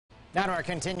Now to our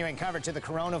continuing coverage of the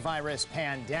coronavirus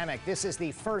pandemic. This is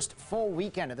the first full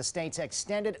weekend of the state's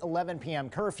extended 11 p.m.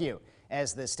 curfew.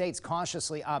 As the state's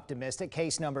cautiously optimistic,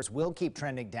 case numbers will keep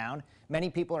trending down. Many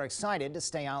people are excited to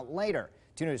stay out later.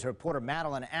 2 News reporter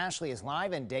Madeline Ashley is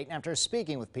live in Dayton after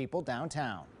speaking with people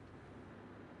downtown.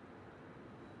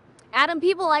 Adam,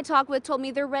 people I talked with told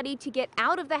me they're ready to get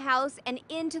out of the house and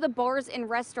into the bars and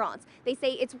restaurants. They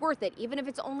say it's worth it, even if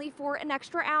it's only for an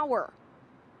extra hour.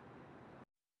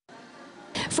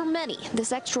 For many,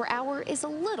 this extra hour is a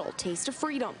little taste of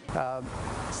freedom.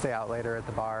 Stay out later at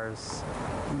the bars,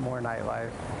 more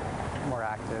nightlife, more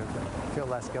active, feel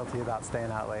less guilty about staying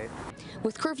out late.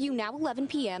 With curfew now 11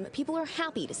 p.m., people are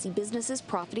happy to see businesses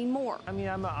profiting more. I mean,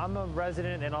 I'm a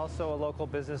resident and also a local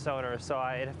business owner, so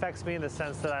it affects me in the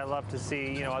sense that I love to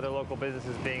see, other local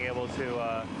businesses being able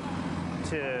to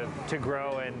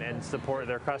grow and support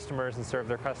their customers and serve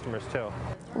their customers too.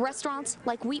 Restaurants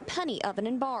like Wheat Penny Oven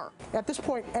and Bar. At this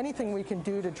point, anything we can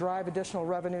do to drive additional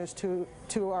revenues to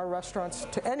our restaurants,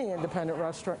 to any independent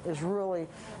restaurant, is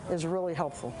really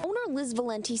helpful. Owner Liz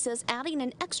Valenti says adding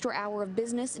an extra hour of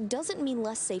business doesn't mean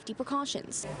less safety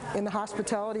precautions. In the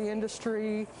hospitality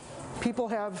industry, people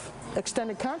have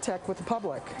extended contact with the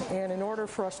public, and in order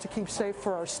for us to keep safe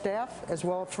for our staff as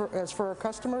well as for our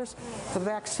customers, the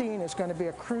vaccine is going to be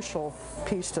a crucial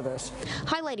piece to this.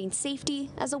 Highlighting safety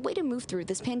as a way to move through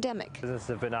this pandemic. Businesses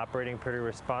have been operating pretty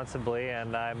responsibly,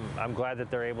 and I'm glad that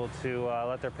they're able to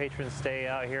let their patrons stay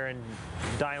out here and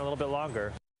dine a little bit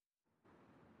longer.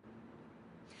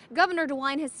 Governor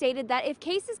DeWine has stated that if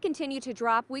cases continue to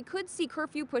drop, we could see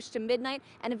curfew pushed to midnight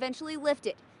and eventually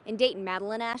lifted. In Dayton,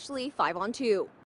 Madeline Ashley, 5 on 2.